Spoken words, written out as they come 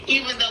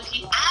Even though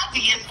he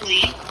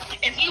obviously,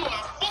 if you are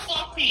a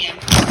football fan,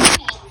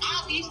 you will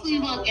obviously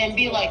look and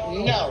be like,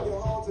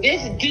 no,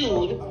 this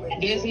dude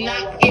does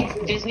not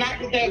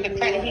deserve the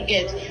credit he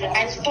gets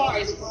as far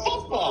as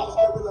football.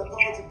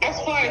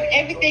 As far as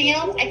everything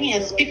else, I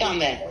can't speak on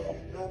that.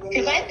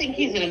 Because I think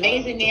he's an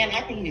amazing man.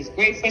 I think he's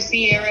great for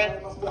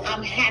Sierra.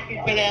 I'm happy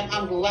for them.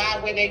 I'm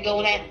glad where they're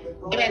going at.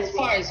 But as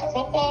far as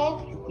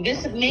football,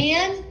 this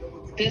man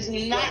does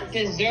not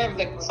deserve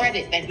the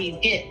credit that he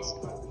gets.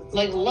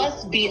 Like,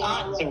 let's be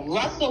honest.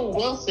 Russell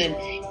Wilson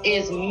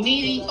is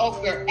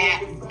mediocre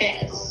at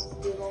best.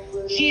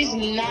 He's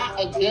not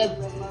a good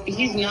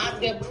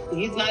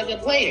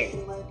player.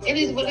 It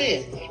is what it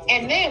is.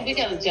 And then we're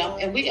going to jump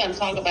and we're going to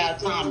talk about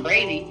Tom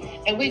Brady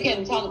and we're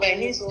going to talk about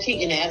his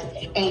cheating ass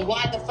and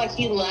why the fuck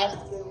he left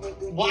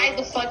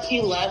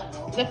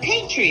the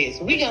Patriots.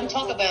 We're going to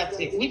talk about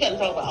it. We're going to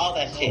talk about all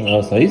that shit.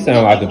 Oh, so you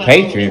sound like a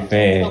Patriot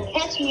fan. So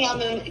catch me on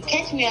the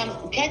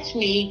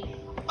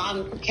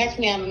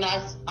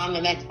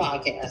next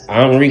podcast.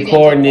 I'm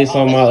recording this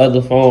on my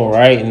other phone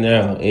right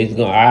now.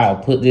 I'll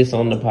put this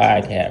on the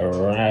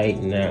podcast right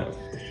now.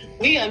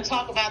 We're going to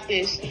talk about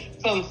this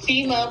from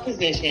female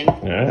position,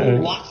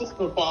 who watches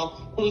football,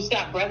 who's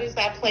got brothers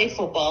that play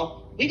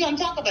football. We're going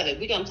to talk about it.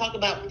 We're going to talk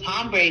about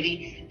Tom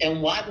Brady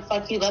and why the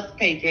fuck he left the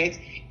Patriots.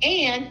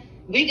 And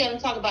we're going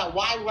to talk about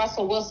why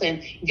Russell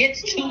Wilson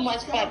gets too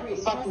much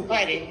fucking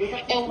credit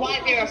and why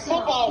there are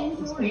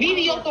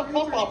mediocre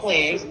football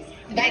players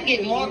that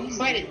get more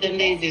credit than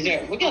they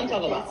deserve. We're going to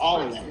talk about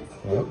all of them.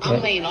 Okay.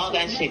 I'm laying all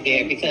that shit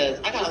there because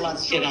I got a lot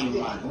of shit on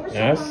my mind.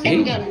 And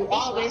we're going to do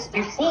all this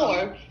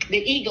before the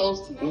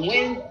Eagles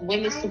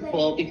win the Super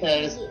Bowl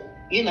because,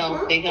 you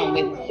know, they're going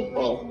to win the Super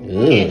Bowl.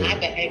 And I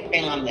bet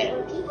everything on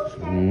that.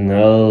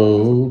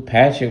 No,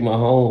 Patrick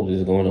Mahomes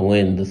is going to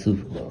win the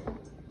Super Bowl.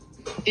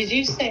 Did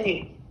you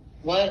say,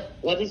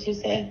 what did you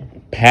say?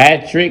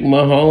 Patrick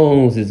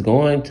Mahomes is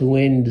going to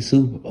win the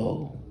Super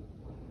Bowl.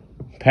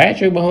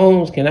 Patrick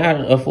Mahomes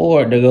cannot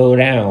afford to go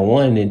down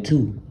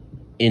 1-2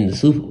 in the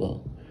Super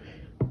Bowl.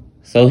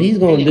 So he's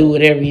going to do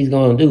whatever he's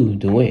going to do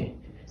to win.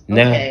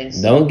 Now,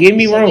 don't get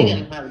me wrong. We're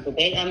going to have a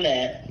debate on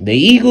that. The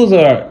Eagles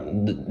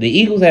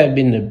have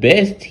been the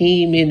best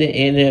team in the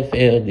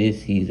NFL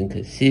this season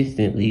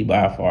consistently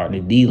by far.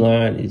 The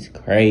D-line is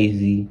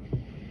crazy.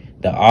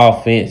 The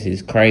offense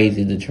is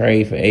crazy. The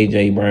trade for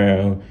A.J.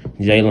 Brown.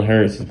 Jalen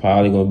Hurts is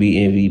probably going to be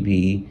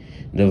MVP.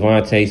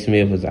 Devontae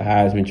Smith was a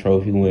Heisman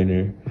Trophy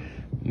winner.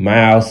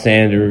 Miles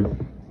Sanders.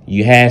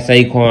 You had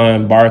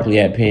Saquon Barkley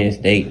at Penn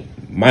State.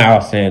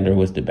 Miles Sanders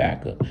was the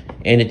backup.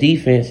 And the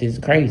defense is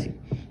crazy.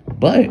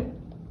 But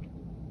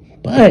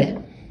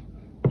the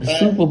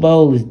Super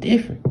Bowl is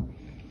different.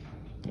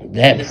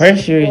 That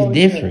pressure is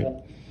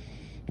different.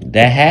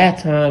 That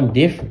halftime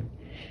different.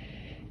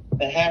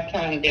 The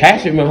halftime different.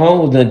 Patrick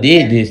Mahomes done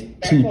did this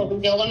two. That's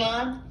what's going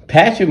on?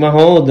 Patrick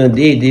Mahomes done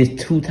did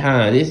this 2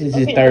 times. This is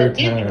his third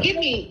time. Give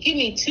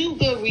me 2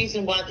 good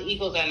reasons why the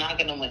Eagles are not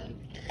going to win.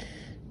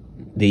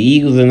 The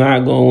Eagles are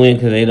not going to win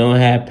because they don't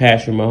have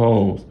Patrick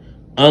Mahomes.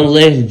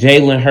 Unless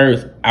Jalen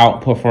Hurts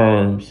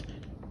outperforms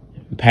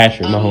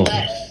Patrick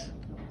Mahomes.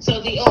 So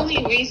the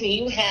only reason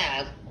you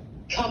have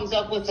comes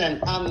up with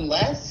an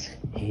unless?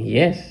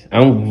 Yes.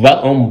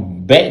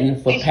 I'm betting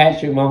for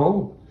Patrick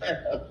Mahomes.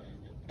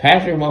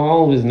 Patrick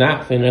Mahomes is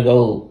not finna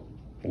go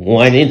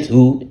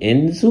 1-2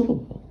 in the Super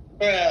Bowl.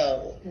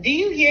 Bro, do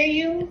you hear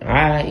you?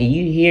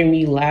 You hear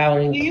me loud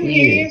and clear. Do you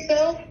hear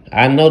yourself?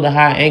 I know the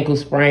high ankle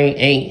sprain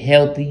ain't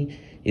healthy.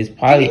 It's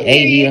probably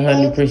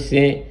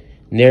 80-100%.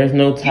 There's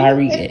no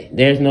Tyreek.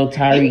 There's no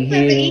Tyreek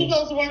Hill. The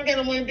Eagles weren't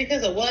gonna win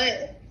because of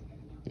what?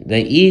 The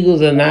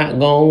Eagles are not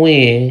gonna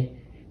win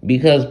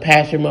because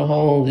Patrick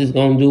Mahomes is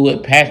gonna do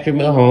what Patrick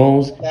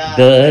Mahomes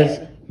does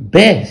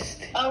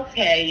best.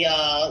 Okay,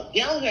 y'all.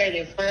 Y'all heard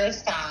it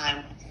first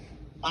time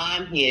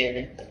on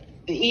here.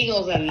 The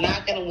Eagles are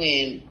not gonna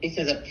win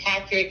because of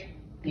Patrick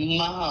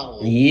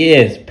Mahomes.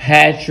 Yes,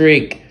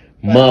 Patrick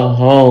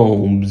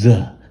Mahomes.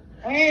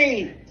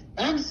 Hey,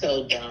 I'm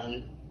so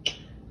done.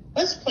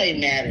 Let's play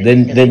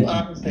Madden.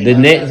 The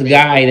next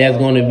guy that's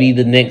going to be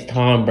the next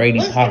Tom Brady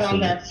possibly. Let's get on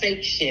that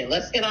fake shit.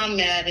 Let's get on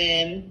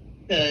Madden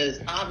because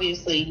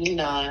obviously you're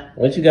not.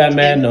 What you got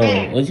Madden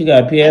on? What you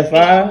got,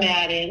 PS5?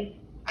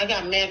 I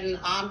got Madden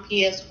on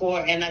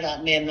PS4 and I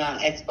got Madden on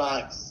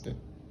Xbox.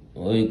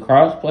 Well, you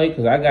cross-play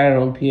because I got it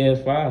on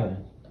PS5.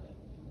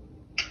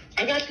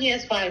 I got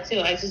PS5 too.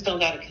 I just don't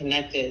got it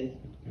connected.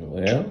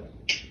 Well,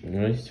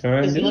 what you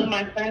trying to do? One of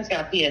my friends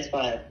got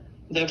PS5.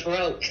 They're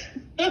broke.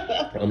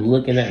 I'm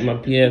looking at my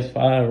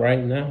PS5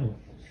 right now.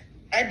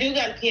 I do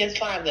got a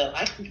PS5 though.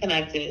 I can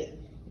connect it.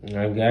 I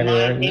got it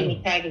right now.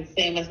 My tag is the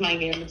same as my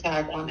gamer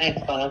tag on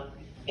Xbox.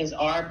 Is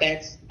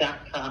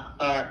rbex.com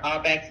or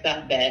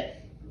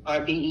rbex.bet.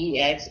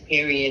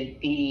 RBEX.bet.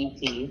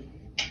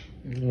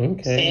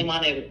 Okay. Same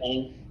on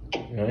everything.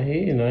 I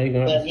hear you. Now you're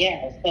gonna. But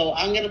yeah, so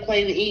I'm gonna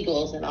play the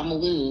Eagles and I'm gonna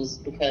lose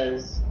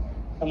because,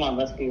 come on,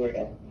 let's be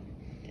real.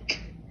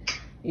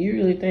 You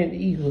really think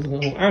the Eagles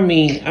gonna? I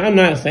mean, I'm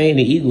not saying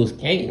the Eagles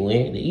can't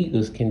win. The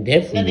Eagles can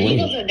definitely win.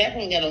 The Eagles are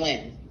definitely gonna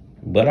win.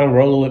 But I'm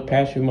rolling with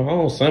Patrick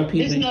Mahomes. Some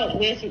people,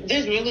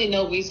 there's really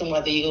no reason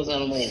why the Eagles are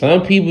gonna win.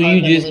 Some people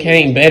you just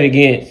can't bet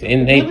against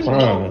in their prime.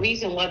 There's no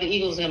reason why the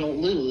Eagles are gonna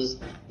lose.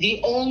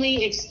 The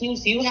only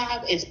excuse you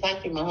have is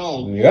Patrick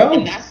Mahomes,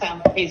 and that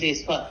sounds crazy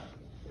as fuck.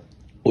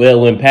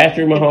 Well, when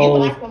Patrick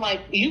Mahomes,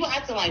 you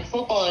acting like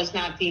football is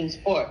not team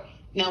sport.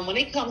 Now, when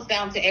it comes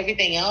down to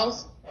everything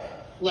else,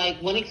 like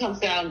when it comes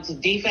down to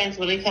defense,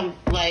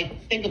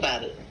 think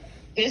about it.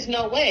 There's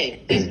no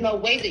way. There's no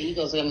way the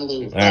Eagles are going to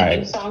lose.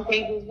 That sounds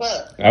crazy as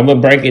well. I'm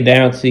going to break it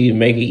down to you,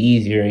 make it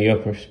easier in your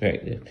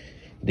perspective.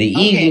 The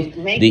Eagles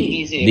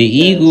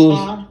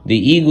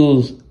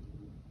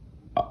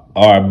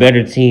are a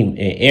better team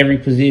in every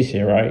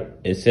position, right?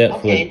 The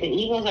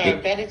Eagles are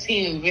a better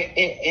team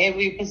in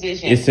every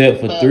position. Except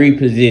for 3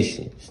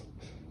 positions.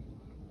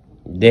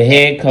 The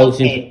head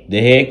coaching.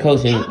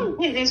 How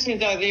many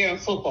positions are there in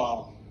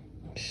football?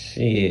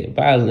 Shit,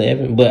 about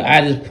 11. But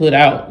I just put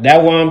out.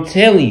 That's why I'm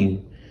telling you.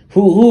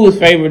 Who is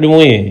favored to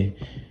win?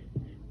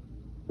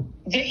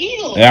 The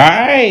Eagles. All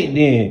right,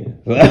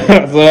 then.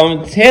 So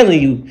I'm telling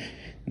you,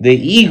 the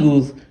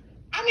Eagles.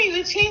 I mean,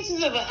 the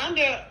chances of an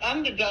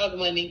underdog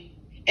winning,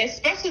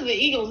 especially the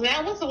Eagles.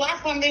 Now, what's the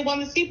last time they won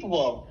the Super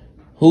Bowl?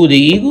 Who, the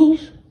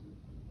Eagles?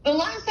 The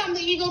last time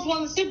the Eagles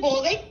won the Super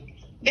Bowl,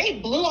 they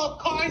blew up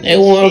cars. They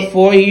won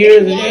 4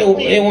 years.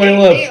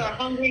 They are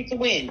hungry to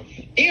win.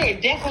 They are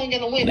definitely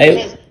going to win.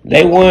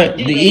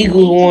 The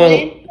Eagles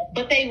won.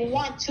 But they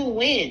want to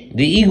win.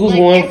 The Eagles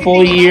won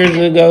 4 years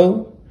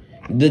ago.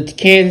 The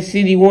Kansas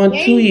City won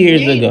 2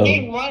 years ago.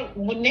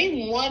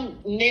 Name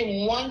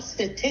one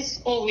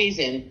statistical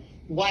reason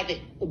why the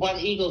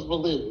Eagles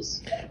will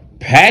lose.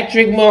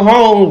 Patrick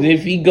Mahomes,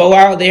 if he go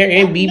out there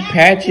and beat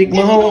Patrick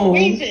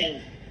Mahomes.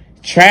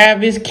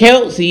 Travis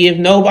Kelce, if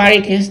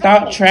nobody can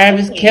stop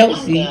Travis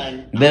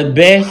Kelce, the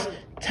best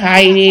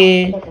tight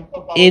end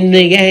in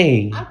the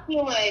game. I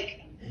feel like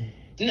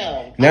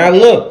no. Now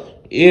look,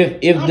 if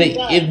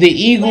the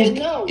Eagles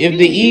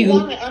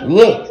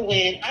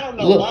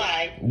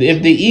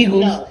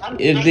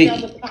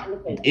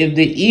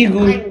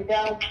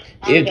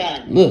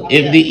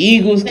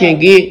can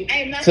get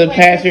to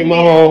Patrick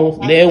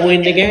Mahomes, they'll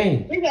win the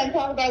game. We're gonna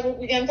talk about what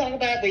we're gonna talk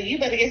about, but you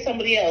better get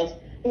somebody else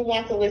who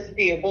wants to listen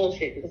to your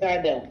bullshit, because I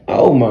don't.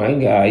 Oh my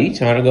God, you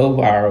trying to go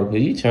viral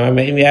because you trying to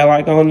make me act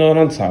like I don't know what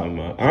I'm talking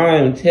about. I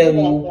am telling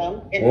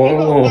you.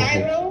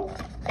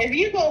 If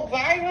you go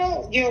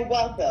viral, you're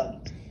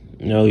welcome.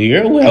 No,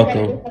 you're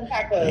welcome.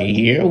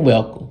 You're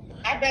welcome.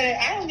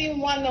 I don't even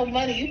want no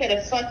money. You better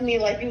fuck me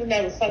like you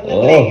never fucked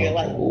nobody in your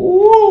life.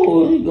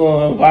 Ooh, we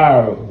going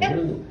viral.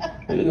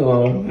 We're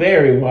going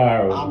very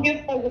viral. I don't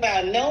give a fuck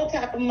about no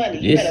type of money.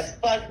 You better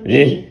fuck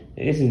me.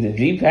 This is the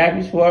G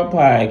Pappy Sport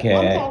Podcast.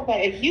 I'm talking about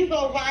if you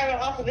go viral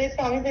off of this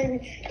conversation,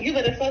 you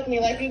better fuck me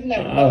like you've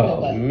never fucked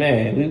nobody.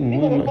 Man,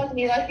 you better fuck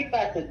me like you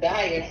about to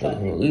die or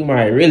something. We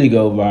might really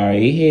go viral.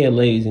 You hear,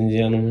 ladies and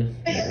gentlemen?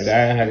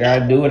 I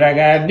gotta do what I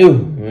gotta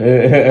do.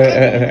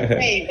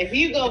 Hey, if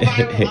you go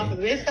viral off of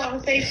this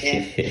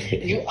conversation,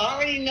 you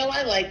already know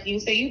I like you,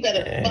 so you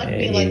better fuck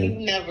me like you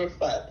never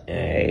fucked.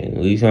 Hey,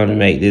 we trying to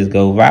make this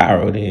go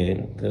viral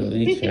then, because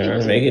we trying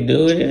to make it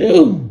do what it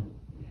do.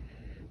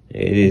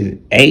 It is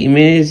 8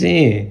 minutes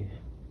in.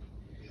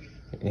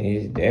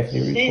 It's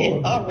definitely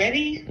recording.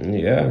 Already?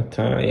 Yeah,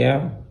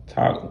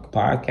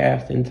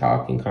 podcasting,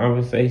 talking,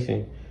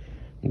 conversation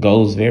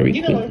goes very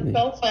quickly. It's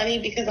so funny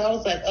because I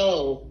was like,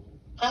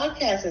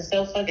 podcast is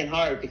so fucking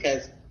hard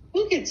because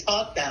who can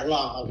talk that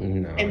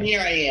long? No, and here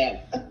I am.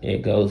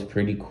 It goes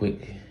pretty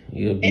quick.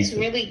 It's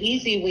really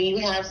easy when you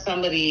have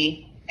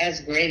somebody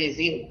as great as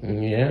you.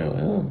 Yeah,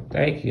 well,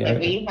 thank you. Like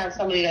when you have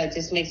somebody that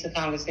just makes the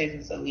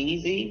conversation so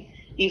easy.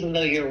 Even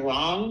though you're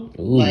wrong,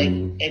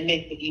 it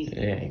makes it easy.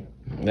 Yeah.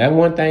 That's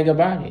one thing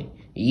about it.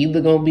 You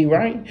either gonna be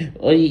right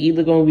or you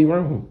either gonna be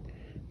wrong.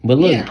 But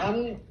look,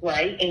 I'm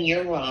right and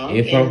you're wrong,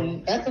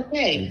 that's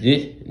okay.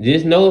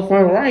 Just know if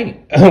I'm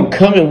right, I'm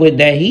coming with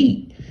that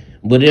heat.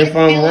 But if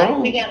I'm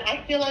wrong,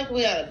 I feel like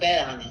we gotta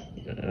bet on it.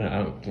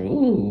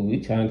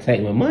 You trying to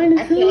take my money?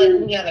 I feel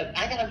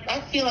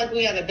like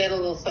we gotta bet a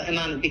little something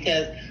on it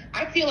because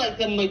I feel like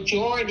the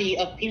majority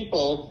of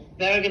people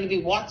that are going to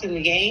be watching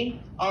the game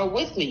are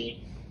with me.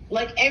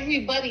 Like,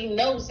 everybody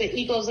knows the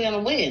Eagles are going to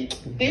win.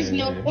 There's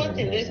no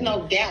question. There's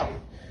no doubt.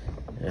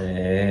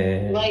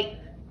 It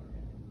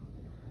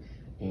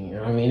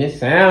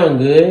sounds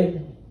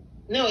good.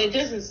 No, it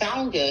doesn't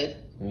sound good.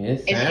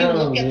 If you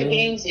look at the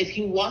games, if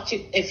you watch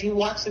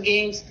the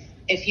games,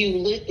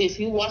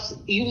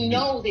 you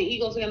know the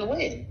Eagles are going to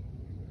win.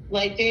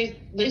 Like,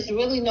 there's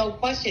really no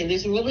question.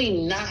 There's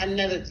really not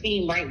another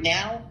team right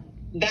now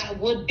that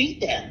would beat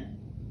them.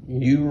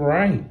 You're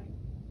right.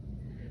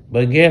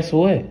 But guess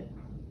what?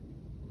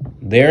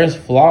 There's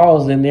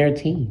flaws in their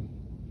team.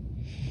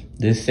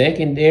 The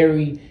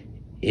secondary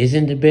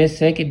isn't the best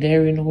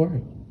secondary in the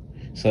world.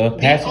 So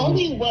the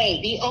only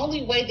way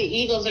the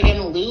Eagles are going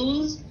to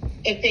lose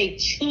if they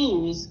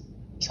choose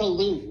to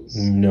lose.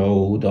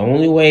 No, the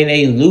only way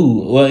they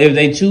lose. Well, if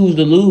they choose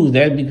to lose,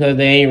 that's because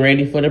they ain't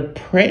ready for the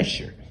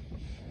pressure.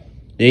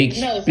 No, it's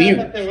not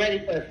that they're ready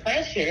for the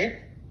pressure.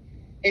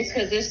 It's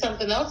because there's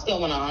something else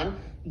going on.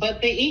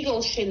 But the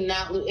Eagles should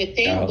not lose. If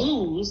they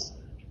lose,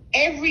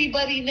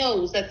 everybody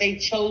knows that they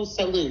chose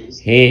to lose.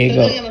 So they're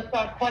going to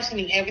start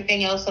questioning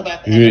everything else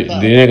about the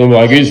NFL. They're going to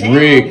be like, it's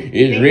rigged.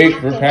 It's rigged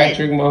for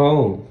Patrick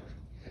Mahomes.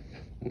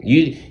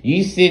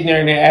 You sitting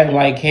there and acting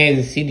like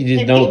Kansas City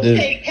just don't do.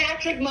 Say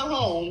Patrick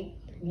Mahomes,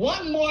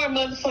 one more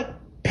motherfucker.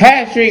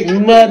 Patrick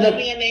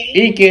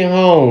mother-freaking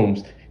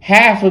Holmes.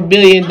 $500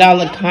 million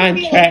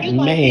contract you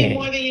man.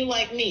 More than you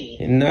like me.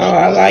 No,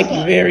 I like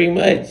you very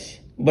much.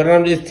 But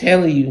I'm just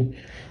telling you,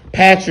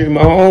 Patrick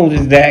Mahomes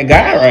is that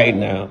guy right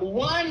now.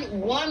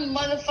 One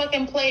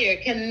motherfucking player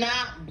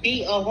cannot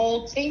beat a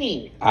whole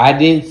team. I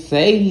didn't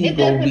say he's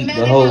going to beat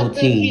the whole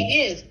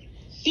team.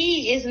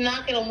 He is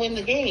not going to win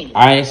the game.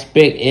 I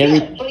expect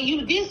but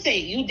you did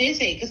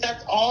say because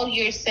that's all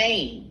you're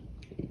saying.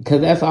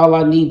 Because that's all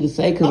I need to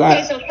say. So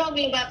tell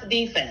me about the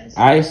defense.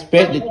 I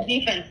expect the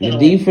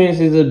defense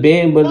is a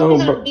bend, but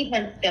don't.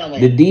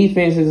 The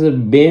defense is a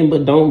bend,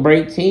 but don't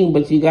break team.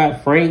 But you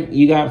got Frank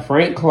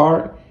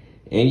Clark,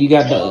 and you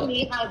got Tell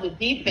me how the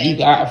defense. You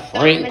got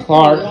Frank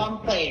Clark.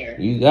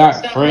 You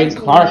got Frank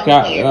Clark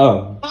out there.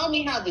 Tell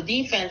me how the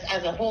defense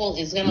as a whole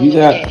is going to You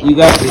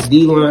got the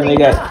D line. They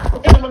got.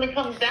 But then when it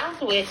comes down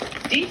to it,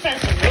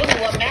 defense is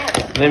really what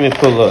matters. Let me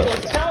pull up.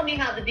 So tell me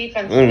how the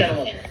defense is going to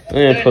win.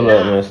 Let me pull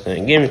up this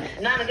thing.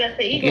 Not against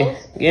the Eagles.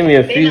 Give me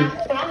a few.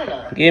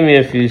 Give me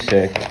a few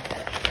seconds.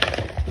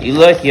 You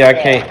lucky I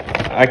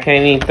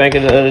can't even think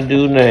of the other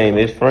dude's name.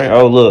 It's Frank.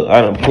 Oh look,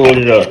 I done pulled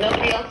it up.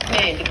 Nobody else's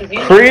name because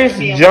Chris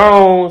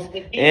Jones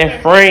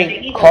and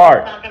Frank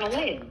Clark.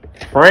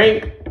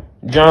 Frank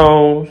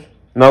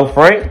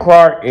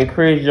Clark and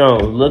Chris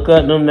Jones. Look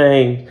up them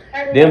names.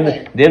 Them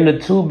the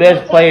two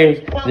best players.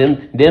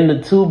 Them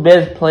the two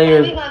best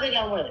players.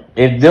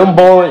 If them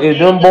boys,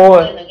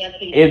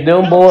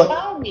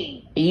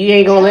 you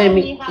ain't gonna let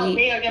me.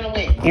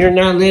 You're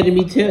not letting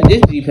me tell. This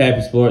is Deep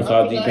Happy Sports,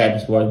 off Deep Happy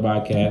Sports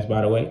podcast,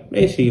 by the way.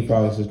 Make sure you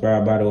follow and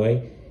subscribe, by the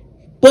way.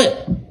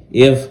 But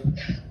if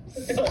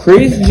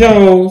Chris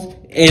Jones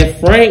and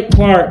Frank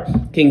Clark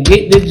can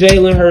get to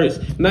Jalen Hurts,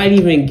 not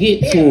even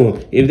get to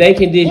him, if they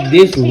can just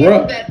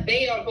disrupt, that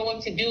they are going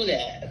to do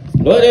that.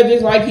 But that's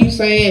just like you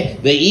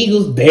saying, the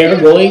Eagles, they're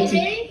going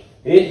to.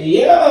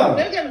 Yeah.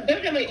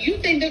 They're gonna. You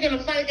think they're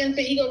gonna fight against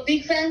the Eagles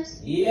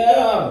defense?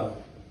 Yeah.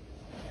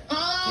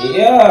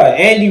 Yeah.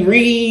 Andy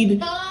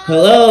Reid.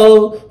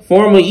 Hello.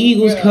 Former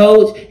Eagles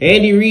coach.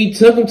 Andy Reid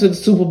took him to the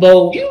Super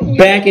Bowl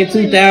back in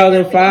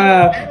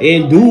 2005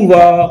 in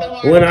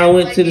Duval when I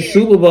went to the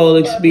Super Bowl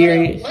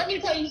experience. Let me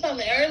tell you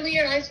something.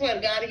 Earlier, I swear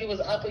to God, he was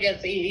up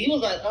against the Eagles. He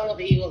was like, oh,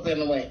 the Eagles in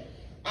the way.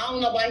 I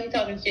don't know why he's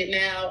talking shit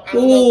now. I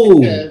don't know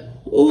because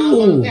I'm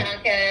on the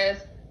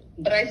podcast,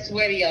 but I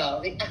swear to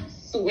y'all. He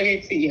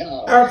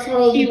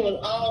was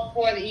all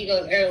for the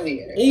Eagles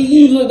earlier.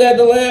 You looked at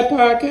the last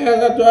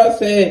podcast after I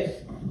said,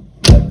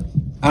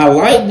 I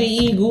like the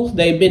Eagles.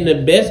 They've been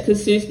the best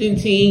consistent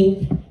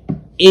team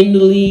in the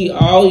league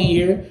all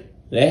year.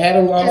 They had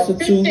a loss or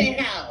two. Consistent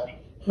how?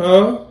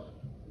 Huh?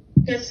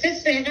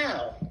 Consistent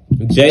how?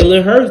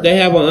 Jalen Hurts, they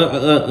have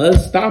an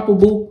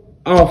unstoppable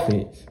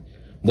offense.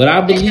 But I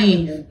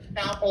believe,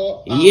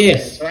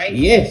 yes, right?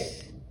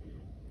 Yes.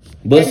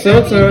 But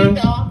sometimes,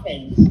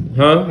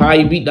 how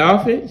you beat the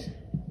offense?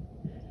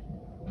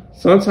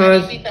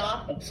 Sometimes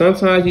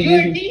you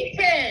your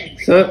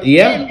defense.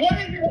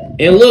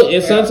 And look,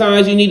 and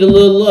sometimes you need a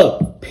little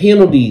luck.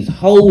 Penalties,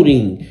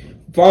 holding,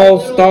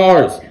 false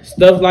starts,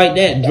 stuff like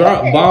that.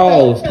 Drop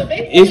balls. So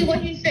it's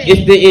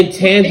the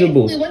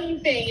intangibles. What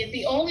he's saying is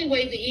the only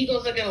way the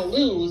Eagles are going to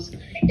lose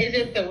is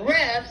if the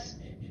refs.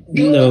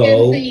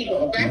 No,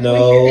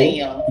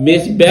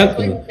 Miss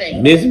Becka,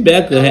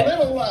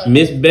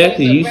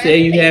 you say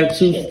you have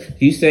two.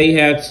 You say you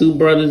have two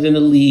brothers in the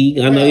league.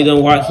 I know you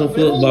don't watch some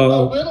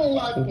football. A little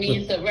luck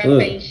means the ref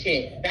ain't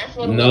shit. That's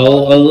what. No,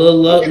 a little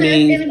luck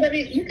means.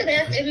 You could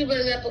ask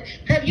anybody that.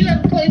 Have you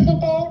ever played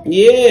football?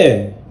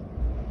 Yeah.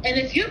 And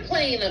if you're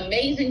playing an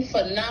amazing,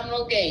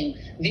 phenomenal game,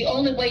 the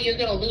only way you're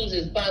gonna lose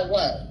is by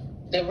what?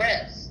 The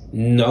refs.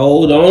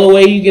 No, the only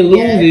way you can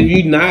lose is if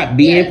you're not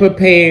being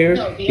prepared,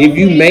 if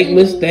you make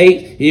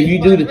mistakes, if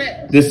you do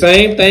the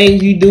same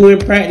things you do in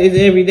practice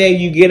every day,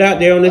 you get out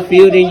there on the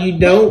field and you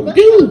don't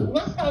do.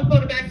 Let's talk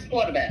quarterback to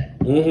quarterback.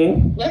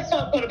 Let's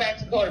talk quarterback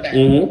to quarterback.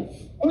 Who's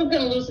going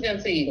to lose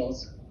against the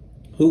Eagles?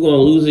 Who's going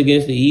to lose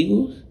against the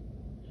Eagles?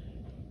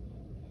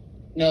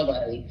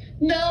 Nobody.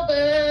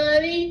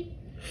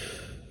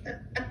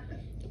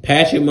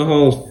 Patrick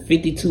Mahomes,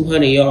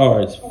 5,200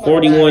 yards,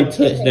 41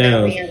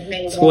 touchdowns,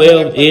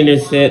 12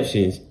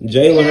 interceptions.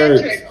 Jalen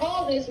Hurts.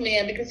 Call this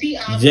man because he.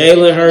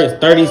 Jalen Hurts,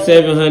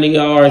 3,700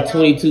 yards,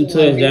 22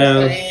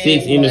 touchdowns,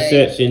 6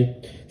 interceptions,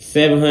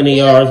 700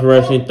 yards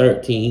rushing,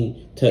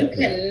 13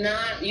 touchdowns.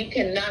 You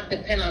cannot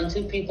depend on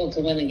two people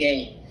to win a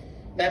game.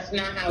 That's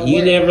not how it works.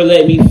 You never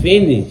let me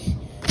finish.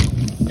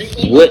 The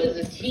Eagles is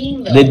a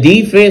team, though. The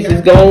defense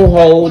is going to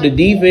hold. The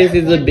defense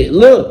is a bit.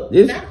 Look.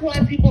 That's why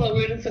people are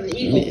rooting for the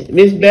Eagles.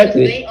 Miss Becka.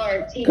 They are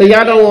a team. Because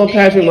y'all don't want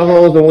Patrick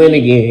Mahomes to win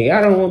again.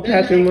 Y'all don't want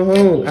Patrick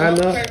Mahomes. I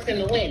know. One person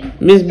to win.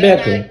 Miss They're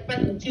Becka. not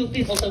expecting two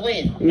people to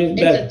win. Miss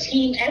It's Becka. a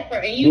team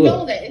effort, and you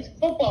know that. It's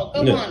football.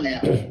 Come on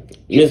now.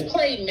 You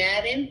play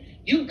Madden.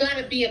 You got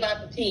to be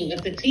about the team.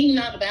 If the team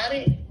not about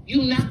it,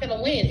 you're not going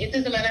to win. It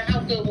doesn't matter how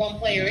good one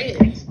player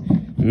is.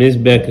 Miss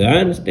Becka, I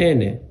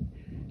understand that.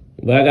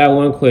 But I got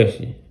one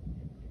question.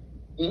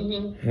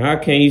 Mm-hmm. How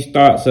can you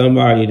start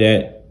somebody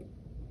that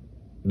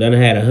done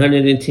had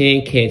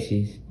 110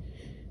 catches,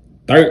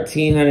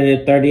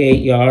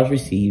 1,338 yards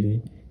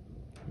receiving,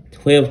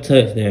 12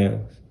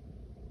 touchdowns?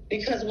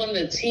 Because when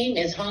the team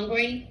is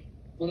hungry,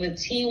 when the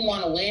team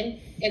want to win,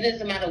 it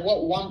doesn't matter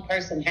what one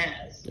person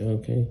has.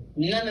 Okay.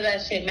 None of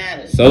that shit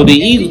matters. So the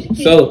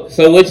Eagles.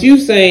 So what you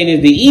saying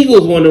is the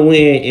Eagles want to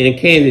win and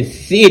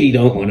Kansas City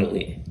don't want to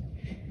win.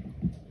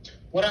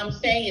 What I'm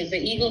saying is the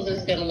Eagles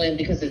is going to win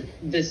because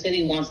the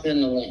city wants them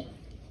to win.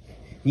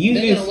 You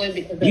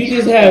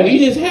just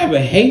have a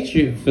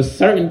hatred for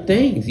certain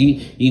things.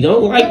 You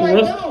don't like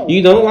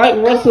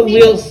Russell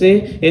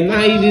Wilson, and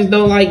now you just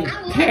don't like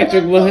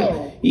Patrick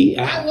Mahomes.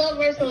 I love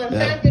Russell. In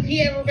fact, if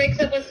he ever breaks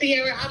up with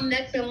Sierra, I'm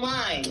next in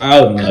line.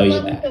 Oh no,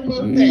 you're not.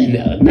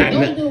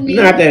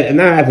 No,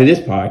 not after this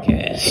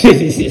podcast.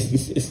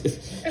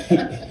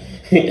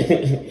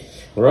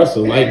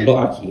 Russell might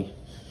block you.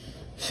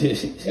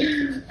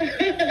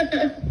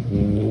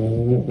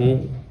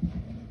 Mm-hmm.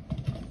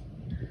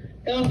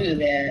 Don't do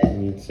that.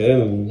 I'm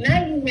telling you.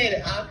 Now you made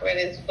it awkward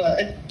as fuck.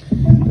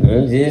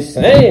 I'm just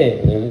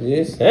saying.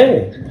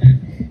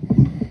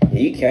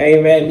 You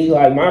came at me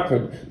like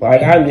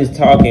I'm just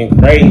talking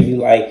crazy.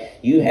 Like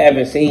you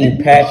haven't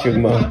seen Patrick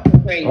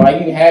Mahomes.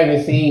 Like you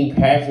haven't seen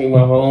Patrick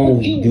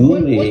Mahomes do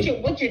this.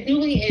 What you're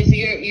doing is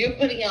you're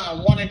putting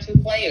on one or two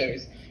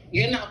players.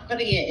 You're not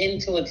putting it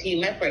into a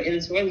team effort, and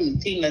it's really the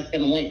team that's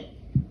going to win.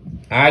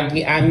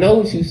 I know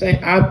what you're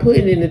saying. I put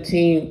it in the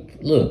team.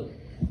 Look,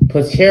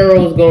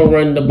 Pacheco's going to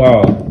run the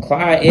ball.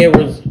 Clyde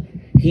Edwards,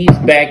 he's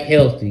back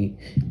healthy.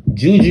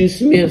 Juju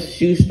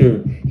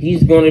Smith-Schuster,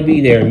 he's going to be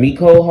there.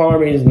 Mecole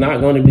Hardman is not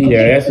going to be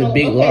there. That's a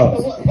big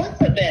loss. So what's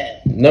the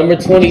bet? Number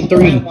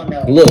 23.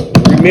 Look,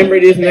 remember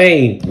this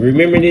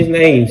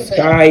name.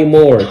 Sky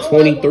Moore,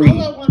 23.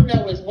 All I want to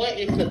know is what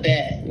is the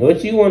bet?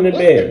 What you want to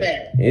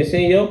bet? It's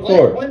in your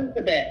court. What is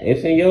the bet?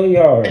 It's in your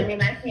yard. I mean,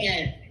 I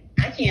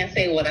can't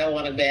say what I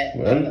want to bet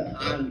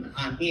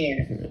on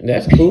here.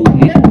 That's cool.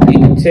 You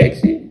can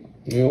text it.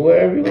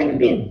 Whatever you want to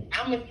do.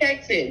 I'm going to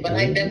text it, but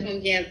I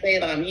definitely can't say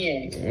it on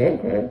here.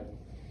 Okay.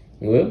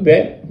 We'll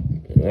bet.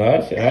 I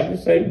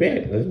just say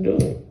bet. Let's do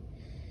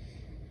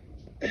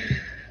it.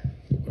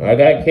 I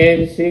got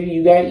Kansas City.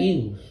 You got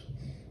Eagles.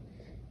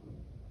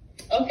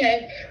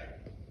 Okay.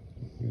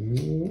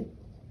 Mm-hmm.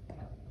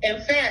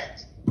 In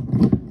fact,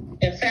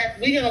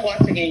 we're going to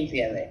watch the game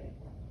together.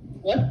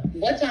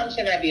 What time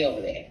should I be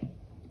over there?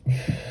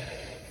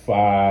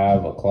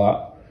 5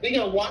 o'clock. We're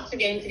going to watch the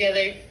game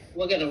together.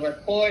 We're going to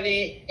record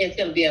it. It's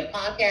going to be a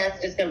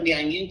podcast. It's going to be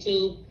on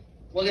YouTube.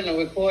 We're going to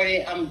record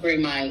it. I'm going to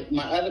bring my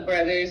other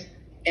brothers,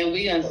 and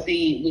we're going to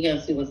see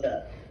what's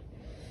up.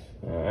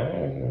 All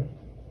right.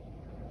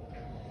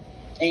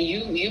 And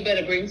you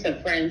better bring some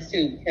friends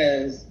too,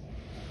 because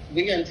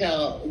we're going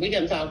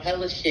to talk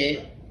hella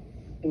shit.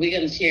 We're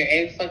going to share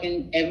every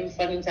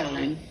fucking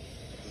time.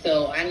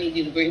 So I need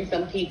you to bring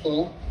some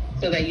people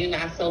so that you're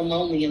not so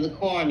lonely in the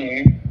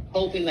corner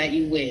hoping that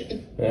you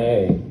win.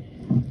 Hey,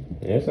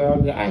 that's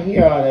all good. I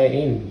hear all that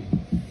energy.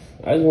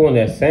 I just want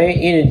that same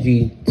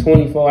energy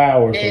 24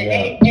 hours from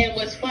now. And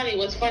what's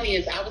funny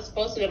is I was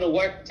supposed to go to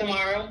work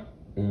tomorrow.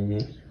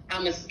 Mm-hmm.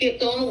 I'm going to skip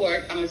going to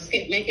work. I'm going to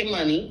skip making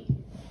money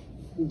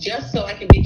just so I can be